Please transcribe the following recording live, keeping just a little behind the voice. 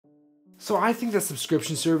So I think that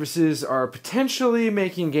subscription services are potentially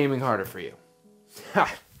making gaming harder for you.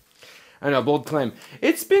 Ha! I know, bold claim.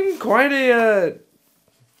 It's been quite a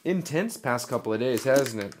intense past couple of days,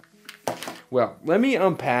 hasn't it? Well, let me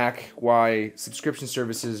unpack why subscription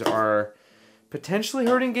services are potentially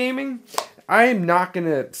hurting gaming. I am not going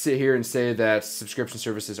to sit here and say that subscription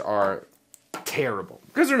services are terrible,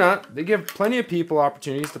 because they're not. They give plenty of people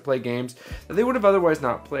opportunities to play games that they would have otherwise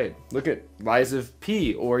not played. Look at Lies of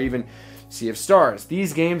P or even Sea of Stars.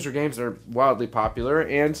 These games are games that are wildly popular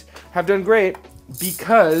and have done great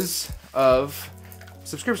because of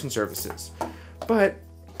subscription services. But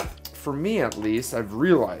for me, at least, I've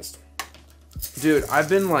realized, dude, I've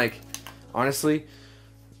been honestly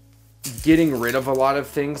getting rid of a lot of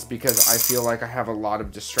things because I feel like I have a lot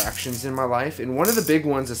of distractions in my life. And one of the big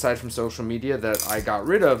ones, aside from social media, that I got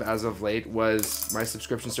rid of as of late was my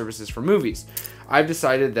subscription services for movies. I've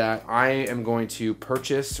decided that I am going to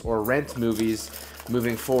purchase or rent movies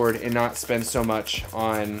moving forward and not spend so much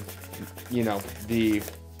on, the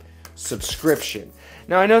subscription.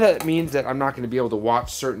 Now, I know that means that I'm not going to be able to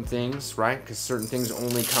watch certain things, right? Because certain things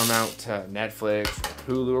only come out to Netflix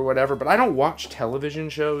or Hulu or whatever. But I don't watch television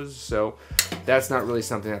shows, so that's not really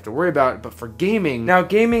something I have to worry about. But for gaming, now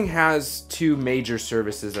gaming has two major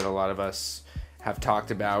services that a lot of us have talked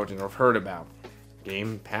about and have heard about.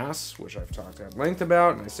 Game Pass, which I've talked at length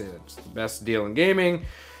about, and I say that's the best deal in gaming.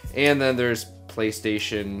 And then there's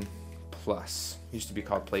PlayStation Plus. It used to be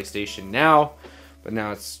called PlayStation Now, but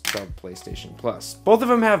now it's called PlayStation Plus. Both of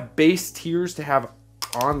them have base tiers to have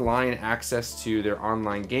online access to their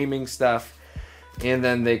online gaming stuff. And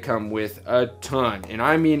then they come with a ton, and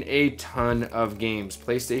I mean a ton of games.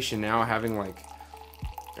 PlayStation Now having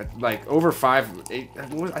like over I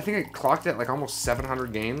think it clocked at almost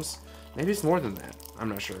 700 games. Maybe it's more than that. I'm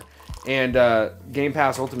not sure. And Game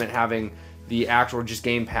Pass Ultimate having the actual just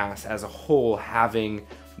Game Pass as a whole, having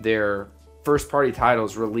their first-party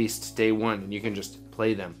titles released day one, and you can just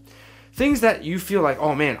play them. Things that you feel like,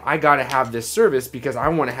 oh man, I gotta have this service because I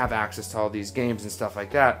want to have access to all these games and stuff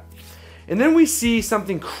like that. And then we see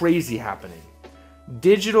something crazy happening.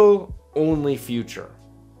 Digital-only future.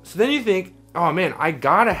 So then you think, oh man, I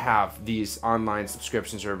gotta have these online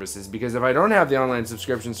subscription services, because if I don't have the online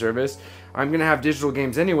subscription service, I'm gonna have digital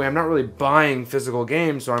games anyway. I'm not really buying physical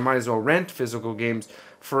games, so I might as well rent physical games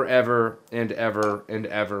forever and ever and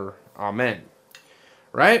ever. Amen.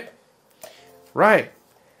 Right? Right.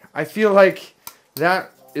 I feel like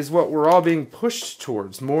that is what we're all being pushed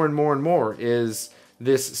towards more and more and more, is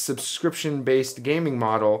this subscription-based gaming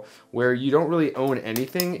model where you don't really own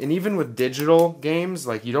anything. And even with digital games,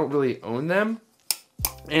 you don't really own them.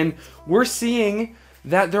 And we're seeing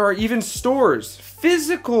that there are even stores,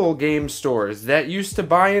 physical game stores, that used to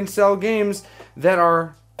buy and sell games that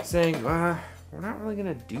are saying, we're not really going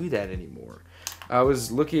to do that anymore. I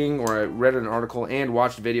was looking, or I read an article and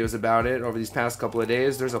watched videos about it over these past couple of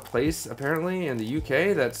days. There's a place, apparently, in the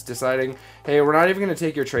UK that's deciding, hey, we're not even going to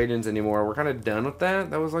take your trade-ins anymore. We're kind of done with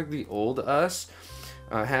that. That was like the old us.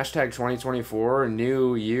 Hashtag 2024,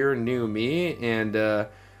 new year, new me. And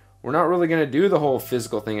we're not really going to do the whole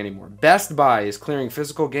physical thing anymore. Best Buy is clearing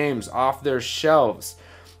physical games off their shelves.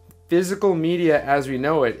 Physical media, as we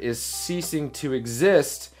know it, is ceasing to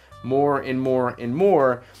exist more and more and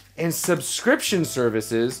more. And subscription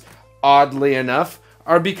services, oddly enough,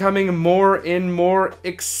 are becoming more and more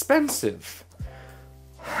expensive.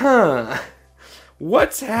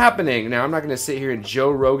 What's happening? Now, I'm not going to sit here and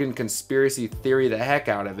Joe Rogan conspiracy theory the heck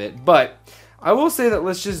out of it, but I will say that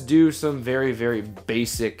let's just do some very, very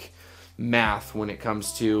basic math when it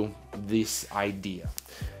comes to this idea.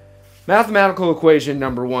 Mathematical equation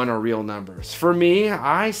number one are real numbers. For me,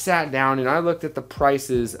 I sat down and I looked at the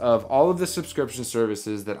prices of all of the subscription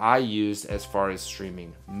services that I use as far as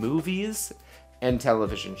streaming movies and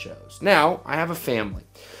television shows. Now, I have a family.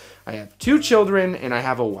 I have 2 children and I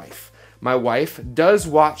have a wife. My wife does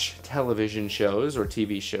watch television shows or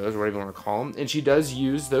TV shows, whatever you want to call them, and she does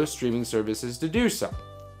use those streaming services to do so.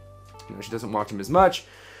 She doesn't watch them as much.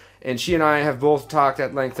 And she and I have both talked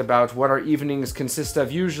at length about what our evenings consist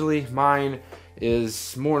of. Usually, mine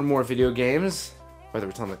is more and more video games, whether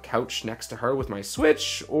it's on the couch next to her with my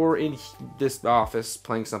Switch or in this office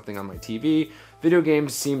playing something on my TV. Video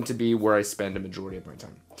games seem to be where I spend a majority of my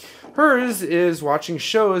time. Hers is watching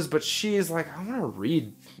shows, but she's like, I want to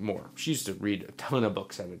read more. She used to read a ton of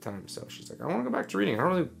books at a time, so she's like, I want to go back to reading. I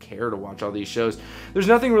don't really care to watch all these shows. There's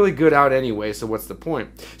nothing really good out anyway, so what's the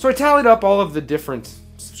point? So I tallied up all of the different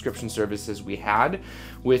subscription services we had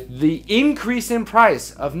with the increase in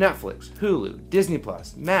price of Netflix, Hulu, Disney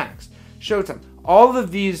Plus, Max, Showtime, all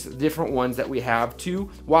of these different ones that we have to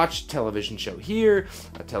watch television show here,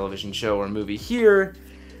 a television show or movie here.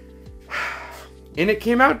 And it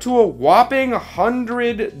came out to a whopping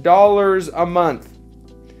 $100 a month.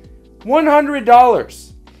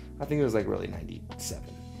 $100. I think it was like really 97.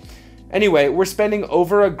 Anyway, we're spending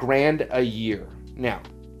over $1,000 a year. Now,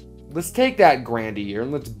 let's take that $1,000 a year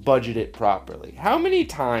and let's budget it properly. How many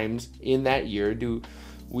times in that year do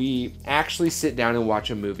we actually sit down and watch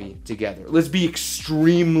a movie together? Let's be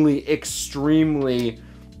extremely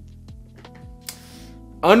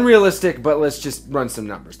unrealistic, but let's just run some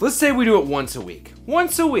numbers. Let's say we do it once a week.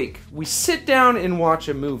 Once a week, we sit down and watch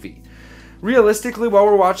a movie. Realistically, while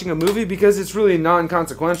we're watching a movie, because it's really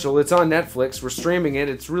non-consequential, it's on Netflix, we're streaming it,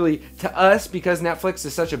 it's really, to us, because Netflix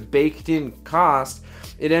is such a baked-in cost,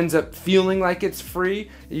 it ends up feeling like it's free.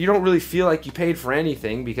 You don't really feel like you paid for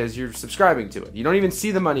anything because you're subscribing to it. You don't even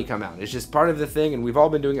see the money come out. It's just part of the thing, and we've all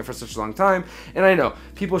been doing it for such a long time. And I know,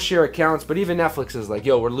 people share accounts, but even Netflix is like,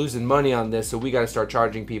 yo, we're losing money on this, so we got to start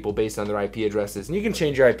charging people based on their IP addresses. And you can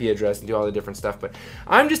change your IP address and do all the different stuff, but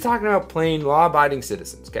I'm just talking about plain law-abiding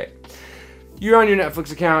citizens, okay? You're on your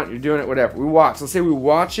Netflix account, you're doing it, whatever. We watch. Let's say we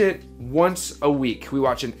watch it once a week. We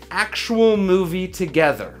watch an actual movie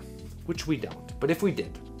together, which we don't. But if we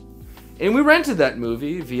did, and we rented that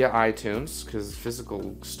movie via iTunes, because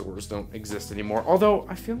physical stores don't exist anymore, although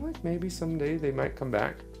I feel like maybe someday they might come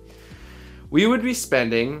back, we would be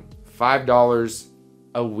spending $5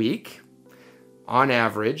 a week on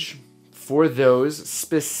average for those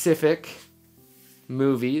specific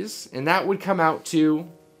movies, and that would come out to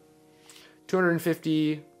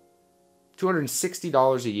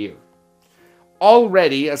 $260 a year.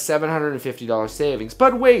 Already a $750 savings.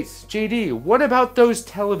 But wait, JD, what about those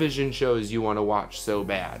television shows you want to watch so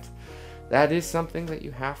bad? That is something that you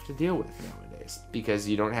have to deal with nowadays because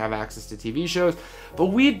you don't have access to TV shows. But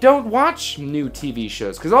we don't watch new TV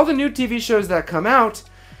shows because all the new TV shows that come out,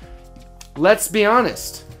 let's be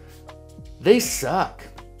honest, they suck.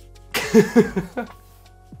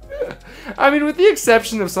 I mean, with the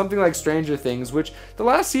exception of something like Stranger Things, which the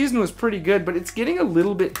last season was pretty good, but it's getting a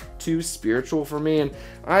little bit too spiritual for me, and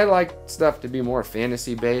I like stuff to be more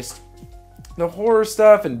fantasy-based. The horror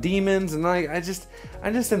stuff and demons, and I just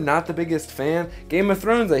am not the biggest fan. Game of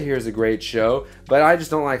Thrones, I hear, is a great show, but I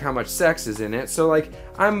just don't like how much sex is in it, so, like,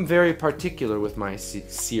 I'm very particular with my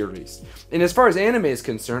series. And as far as anime is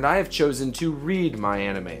concerned, I have chosen to read my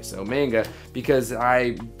anime, so manga, because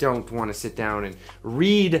I don't want to sit down and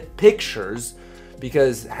read pictures,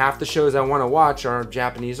 because half the shows I want to watch are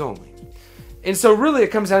Japanese only. And so really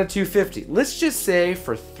it comes down to $250. Let's just say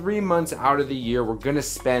for 3 months out of the year, we're going to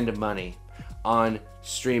spend money on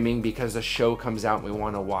streaming because a show comes out and we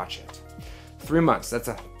want to watch it. 3 months, that's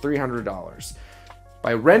 $300.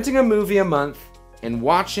 By renting a movie a month and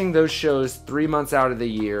watching those shows 3 months out of the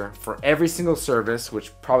year for every single service,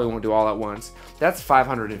 which probably won't do all at once, that's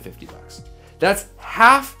 $550. That's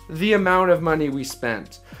half the amount of money we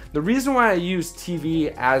spent. The reason why I use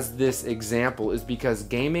TV as this example is because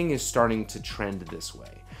gaming is starting to trend this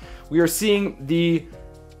way. We are seeing the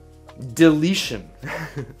deletion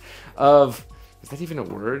of, is that even a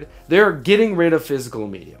word? They're getting rid of physical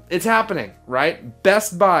media. It's happening, right?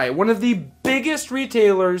 Best Buy, one of the biggest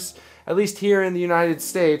retailers, at least here in the United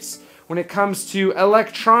States, when it comes to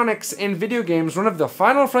electronics and video games, one of the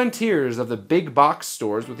final frontiers of the big box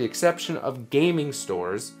stores, with the exception of gaming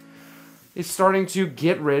stores, is starting to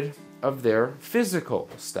get rid of their physical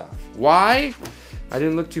stuff. Why? I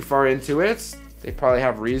didn't look too far into it. They probably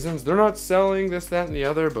have reasons. They're not selling this, that, and the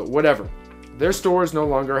other, but whatever. Their stores no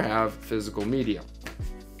longer have physical media.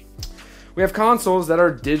 We have consoles that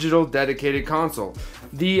are digital dedicated console.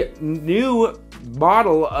 The new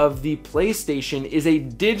model of the PlayStation is a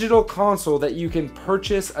digital console that you can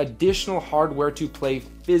purchase additional hardware to play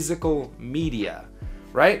physical media,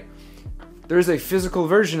 right? There's a physical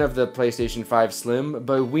version of the PlayStation 5 Slim,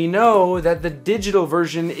 but we know that the digital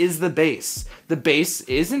version is the base. The base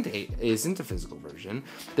isn't a physical version.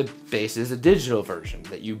 The base is a digital version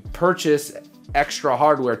that you purchase extra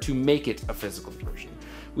hardware to make it a physical version.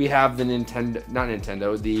 We have the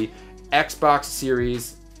the Xbox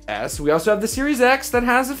Series S. We also have the Series X that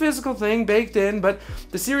has a physical thing baked in, but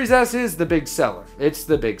the Series S is the big seller. It's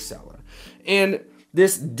the big seller. And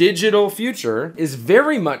this digital future is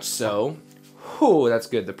very much so. Oh, that's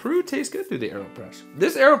good. The Peru tastes good through the AeroPress.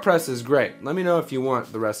 This AeroPress is great. Let me know if you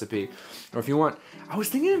want the recipe. Or if you want... I was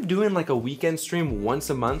thinking of doing like a weekend stream once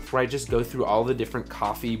a month where I just go through all the different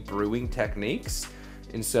coffee brewing techniques.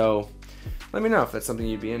 And so, let me know if that's something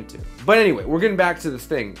you'd be into. But anyway, we're getting back to the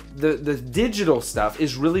thing. The digital stuff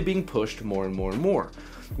is really being pushed more and more and more.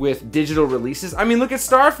 with digital releases. I mean, look at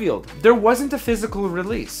Starfield. There wasn't a physical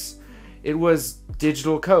release. It was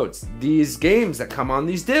digital codes. These games that come on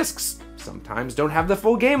these discs sometimes don't have the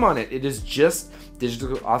full game on it. It is just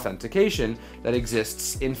digital authentication that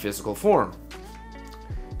exists in physical form.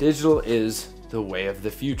 Digital is the way of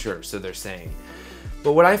the future, so they're saying.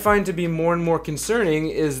 But what I find to be more and more concerning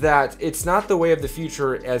is that it's not the way of the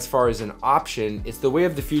future as far as an option, it's the way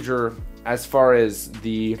of the future as far as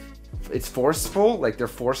it's forceful, like they're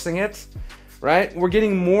forcing it, right? We're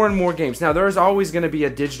getting more and more games. Now, there's always going to be a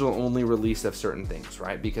digital-only release of certain things,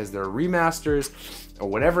 right? Because they're remasters or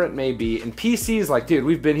whatever it may be. And PC is like, dude,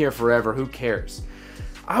 we've been here forever. Who cares?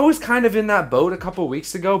 I was kind of in that boat a couple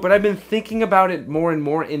weeks ago, but I've been thinking about it more and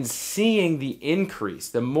more and seeing the increase,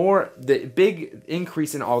 the big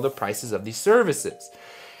increase in all the prices of these services.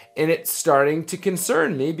 And it's starting to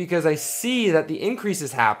concern me because I see that the increase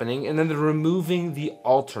is happening and then they're removing the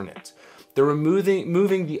alternate. They're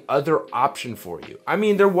moving the other option for you. I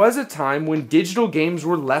mean, there was a time when digital games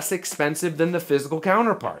were less expensive than the physical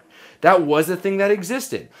counterpart. That was a thing that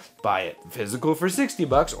existed. Buy it physical for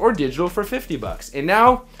 $60 or digital for $50. And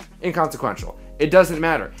now, inconsequential. It doesn't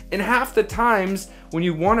matter. And half the times when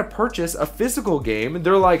you want to purchase a physical game,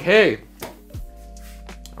 they're like, hey,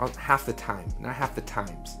 half the time, not half the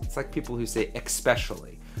times. It's like people who say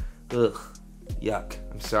especially. Ugh, yuck,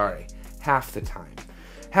 I'm sorry. Half the time.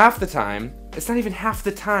 Half the time, it's not even half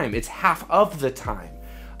the time, it's half of the time.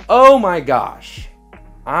 Oh my gosh.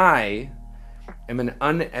 I am an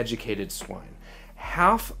uneducated swine.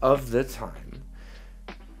 Half of the time,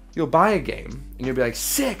 you'll buy a game and you'll be like,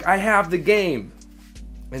 sick, I have the game.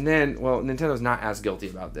 And then, well, Nintendo's not as guilty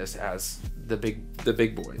about this as the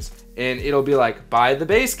big boys. And it'll be like, buy the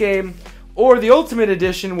base game or the Ultimate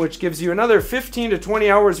Edition, which gives you another 15 to 20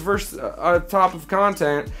 hours on top of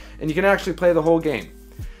content, and you can actually play the whole game.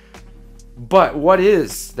 But what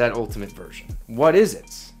is that Ultimate version? What is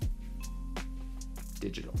it?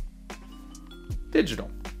 Digital. Digital.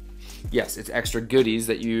 Yes, it's extra goodies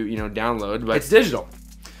that you download, but it's digital.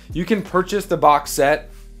 You can purchase the box set,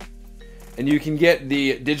 and you can get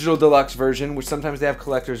the digital deluxe version, which sometimes they have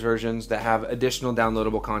collector's versions that have additional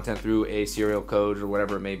downloadable content through a serial code or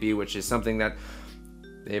whatever it may be, which is something that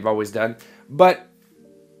they've always done. But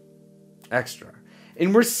extra.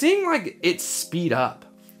 And we're seeing like it speed up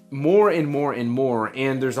more and more and more,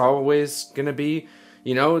 and there's always going to be,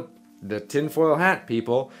 the tinfoil hat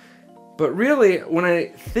people. But really, when I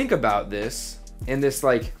think about this and this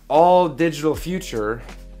like all digital future,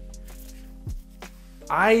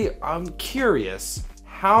 I'm curious,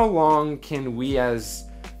 how long can we as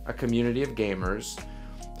a community of gamers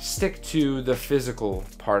stick to the physical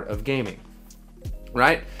part of gaming,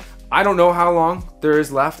 right? I don't know how long there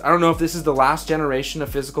is left. I don't know if this is the last generation of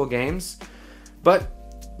physical games, but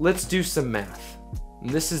let's do some math. And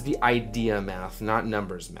this is the idea math, not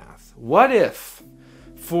numbers math. What if,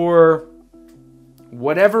 for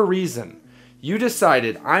whatever reason, you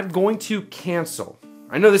decided, I'm going to cancel.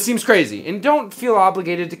 I know this seems crazy, and don't feel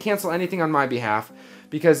obligated to cancel anything on my behalf,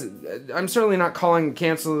 because I'm certainly not calling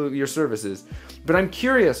cancel your services. But I'm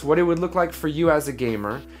curious what it would look like for you as a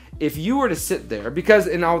gamer if you were to sit there, because,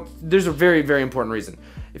 there's a very, very important reason.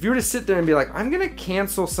 If you were to sit there and be like, I'm going to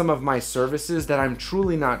cancel some of my services that I'm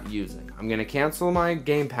truly not using. I'm going to cancel my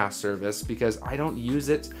Game Pass service because I don't use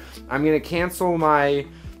it. I'm going to cancel my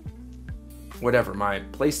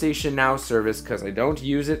PlayStation Now service because I don't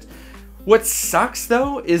use it. What sucks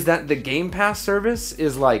though is that the Game Pass service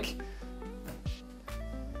is like,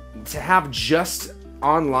 to have just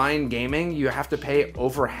online gaming, you have to pay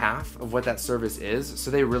over half of what that service is.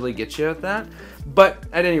 So they really get you at that. But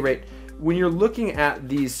at any rate, when you're looking at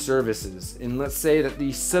these services, and let's say that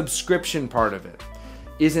the subscription part of it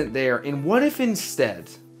isn't there, and what if instead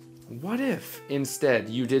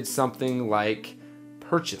you did something like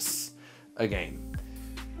purchase a game?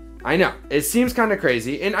 I know, it seems kind of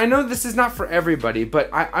crazy, and I know this is not for everybody, but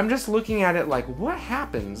I'm just looking at it like, what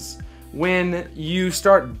happens when you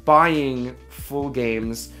start buying full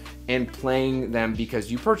games and playing them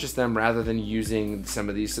because you purchased them rather than using some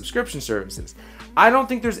of these subscription services? I don't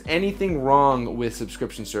think there's anything wrong with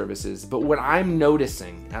subscription services, but what I'm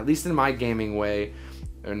noticing, at least in my gaming way,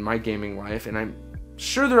 in my gaming life, and I'm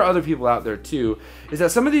sure there are other people out there too, is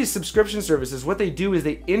that some of these subscription services, what they do is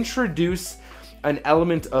they introduce an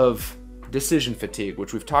element of decision fatigue,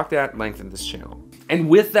 which we've talked at length in this channel. And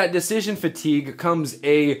with that decision fatigue comes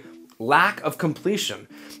a lack of completion.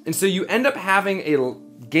 And so you end up having a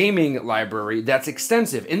gaming library that's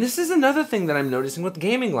extensive. And this is another thing that I'm noticing with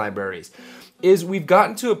gaming libraries. is we've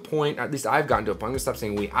gotten to a point, at least I've gotten to a point, I'm gonna stop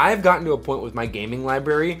saying we, I've gotten to a point with my gaming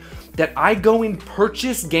library that I go and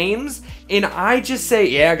purchase games and I just say,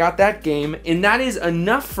 yeah, I got that game, and that is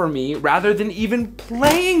enough for me rather than even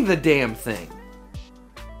playing the damn thing.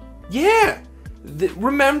 Yeah.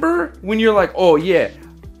 Remember when you're like, oh yeah,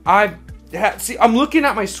 see, I'm looking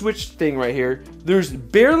at my Switch thing right here. There's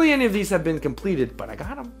barely any of these have been completed, but I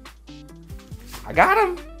got them. I got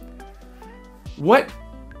them. What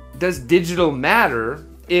does digital matter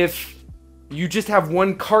if you just have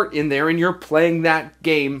one cart in there and you're playing that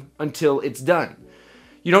game until it's done?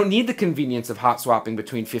 You don't need the convenience of hot swapping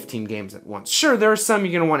between 15 games at once. Sure, there are some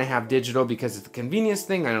you're going to want to have digital because it's the convenience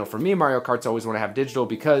thing. I know for me, Mario Kart's always want to have digital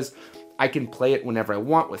because I can play it whenever I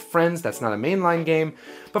want with friends. That's not a mainline game.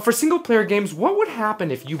 But for single player games, what would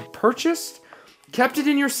happen if you purchased, kept it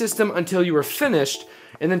in your system until you were finished,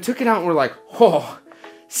 and then took it out and were like, oh,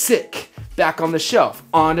 sick, back on the shelf,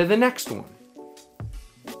 on to the next one?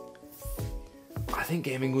 I think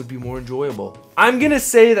gaming would be more enjoyable. I'm gonna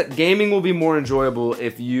say that gaming will be more enjoyable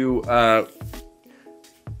if you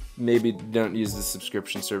maybe don't use the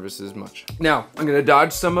subscription services much. Now, I'm gonna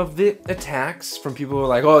dodge some of the attacks from people who are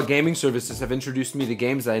like, oh, gaming services have introduced me to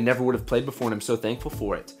games that I never would have played before and I'm so thankful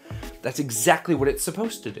for it. That's exactly what it's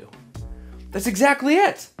supposed to do. That's exactly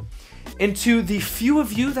it. And to the few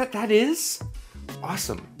of you that is,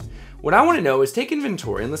 awesome. What I want to know is take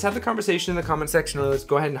inventory and let's have the conversation in the comment section, or let's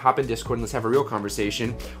go ahead and hop in Discord and let's have a real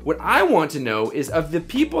conversation. What I want to know is of the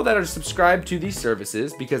people that are subscribed to these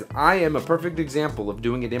services, because I am a perfect example of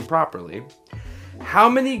doing it improperly, how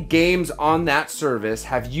many games on that service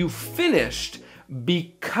have you finished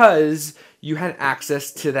because you had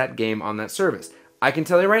access to that game on that service? I can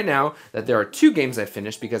tell you right now that there are 2 games I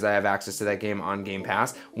finished because I have access to that game on Game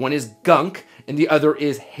Pass. One is Gunk and the other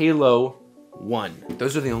is Halo 1.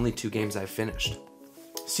 Those are the only 2 games I've finished.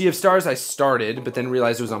 Sea of Stars I started, but then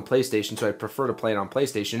realized it was on PlayStation, so I prefer to play it on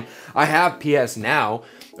PlayStation. I have PS Now,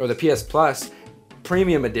 or the PS Plus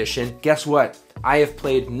Premium Edition. Guess what? I have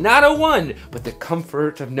played not a one, but the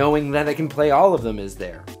comfort of knowing that I can play all of them is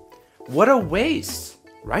there. What a waste,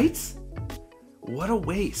 right? What a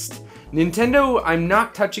waste. Nintendo, I'm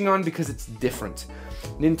not touching on because it's different.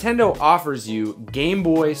 Nintendo offers you Game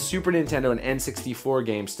Boy, Super Nintendo, and N64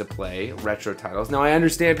 games to play, retro titles. Now, I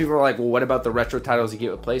understand people are like, well, what about the retro titles you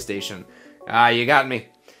get with PlayStation? You got me.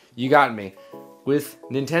 You got me. With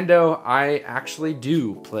Nintendo, I actually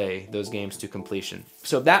do play those games to completion.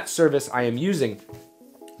 So that service I am using,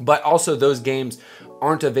 but also those games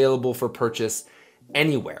aren't available for purchase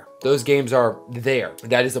anywhere. Those games are there.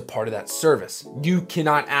 That is a part of that service. You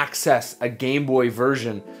cannot access a Game Boy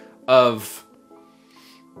version of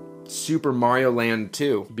Super Mario Land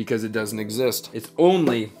 2 because it doesn't exist. It's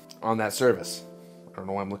only on that service. I don't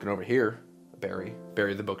know why I'm looking over here. Barry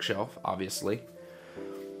the bookshelf, obviously.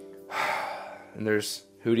 And there's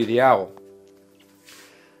Hootie the Owl.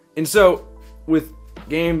 And so with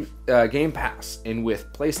Game Pass and with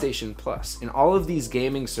PlayStation Plus and all of these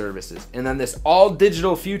gaming services, and then this all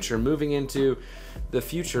digital future moving into the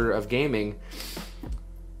future of gaming,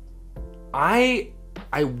 I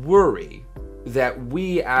worry that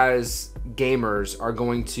we as gamers are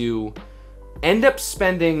going to end up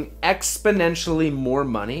spending exponentially more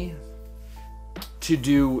money to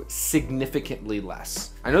do significantly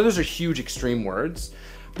less. I know those are huge extreme words,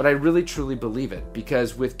 but I really truly believe it,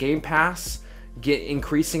 because with Game Pass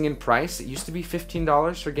increasing in price, it used to be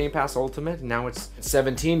 $15 for Game Pass Ultimate, and now it's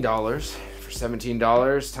 $17. For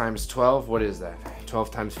 $17 times 12, what is that?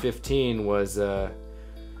 12 times 15 was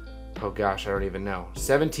oh gosh, I don't even know.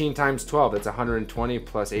 17 times 12, that's 120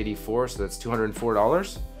 plus 84, so that's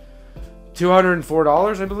 $204.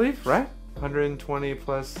 $204, I believe, right? 120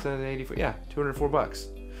 plus 84, yeah, 204 bucks.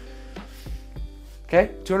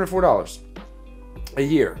 Okay, $204 a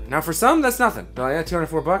year. Now for some, that's nothing. Oh yeah,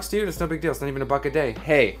 204 bucks, dude, it's no big deal. It's not even $1 a day.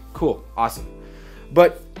 Hey, cool, awesome.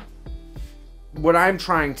 But what I'm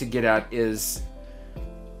trying to get at is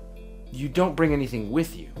you don't bring anything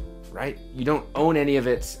with you, right? You don't own any of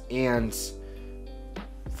it, and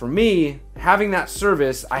for me, having that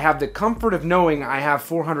service, I have the comfort of knowing I have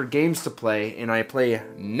 400 games to play, and I play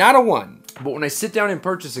not a one. But when I sit down and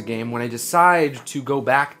purchase a game, when I decide to go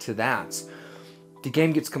back to that, the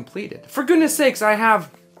game gets completed. For goodness sakes, I have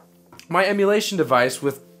my emulation device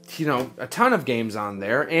with, a ton of games on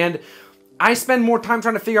there, and I spend more time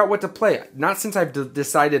trying to figure out what to play. Not since I've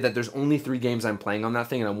decided that there's only 3 games I'm playing on that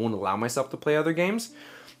thing, and I won't allow myself to play other games,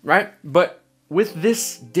 right? But with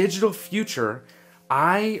this digital future,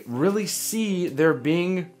 I really see there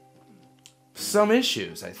being some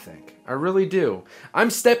issues, I think. I really do. I'm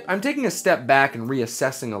taking a step back and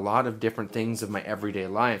reassessing a lot of different things of my everyday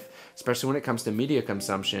life, especially when it comes to media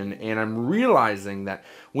consumption. And I'm realizing that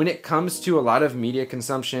when it comes to a lot of media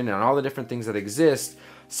consumption and all the different things that exist,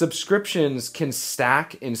 subscriptions can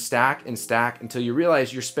stack and stack and stack until you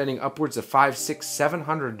realize you're spending upwards of $500,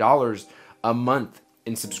 $600, $700 a month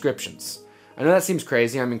in subscriptions. I know that seems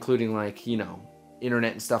crazy. I'm including like, you know,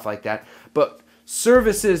 internet and stuff like that, but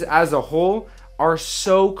services as a whole are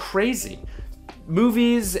so crazy.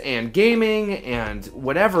 Movies and gaming and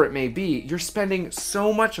whatever it may be, you're spending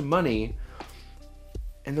so much money,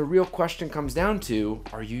 and the real question comes down to,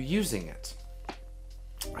 are you using it?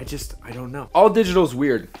 I don't know. All digital is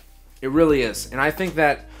weird. It really is. And I think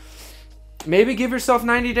that maybe give yourself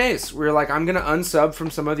 90 days where you're like, I'm going to unsub from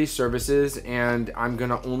some of these services and I'm going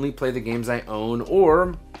to only play the games I own,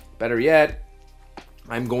 or better yet,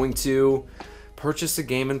 I'm going to purchase a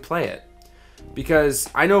game and play it. Because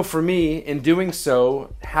I know for me, in doing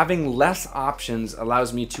so, having less options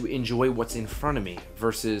allows me to enjoy what's in front of me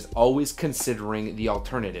versus always considering the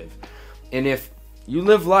alternative. And if you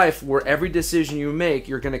live life where every decision you make,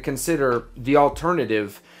 you're going to consider the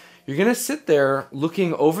alternative, you're going to sit there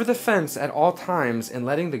looking over the fence at all times and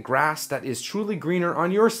letting the grass that is truly greener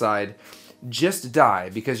on your side just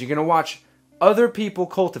die, because you're going to watch other people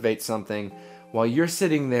cultivate something while you're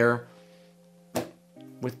sitting there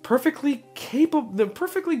with the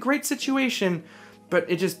perfectly great situation, but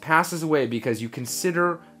it just passes away because you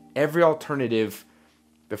consider every alternative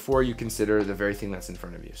before you consider the very thing that's in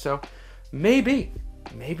front of you. So maybe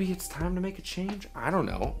it's time to make a change. I don't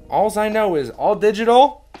know. Alls I know is all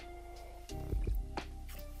digital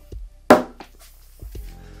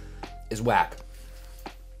is whack.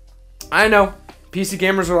 I know. PC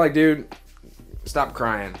gamers are like, dude, stop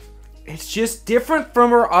crying. It's just different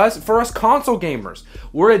for us console gamers.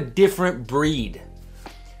 We're a different breed.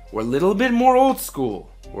 We're a little bit more old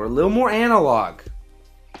school. We're a little more analog.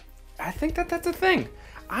 I think that's a thing.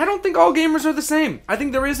 I don't think all gamers are the same. I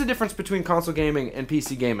think there is a difference between console gaming and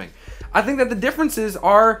PC gaming. I think that the differences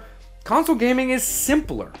are console gaming is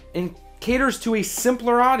simpler and caters to a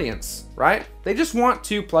simpler audience, right? They just want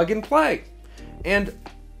to plug and play and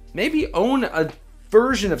maybe own a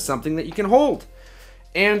version of something that you can hold.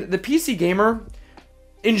 And the PC gamer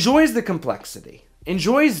enjoys the complexity,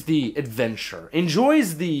 enjoys the adventure,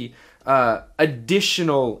 enjoys the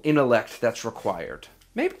additional intellect that's required.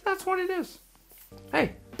 Maybe that's what it is.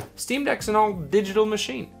 Hey, Steam Deck's an all digital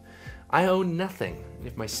machine. I own nothing.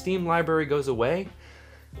 If my Steam library goes away,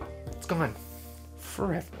 it's gone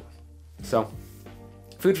forever. So,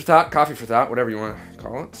 food for thought, coffee for thought, whatever you want to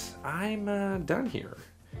call it. I'm done here.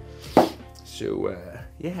 So,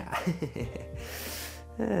 yeah.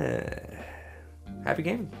 Happy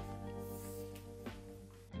gaming.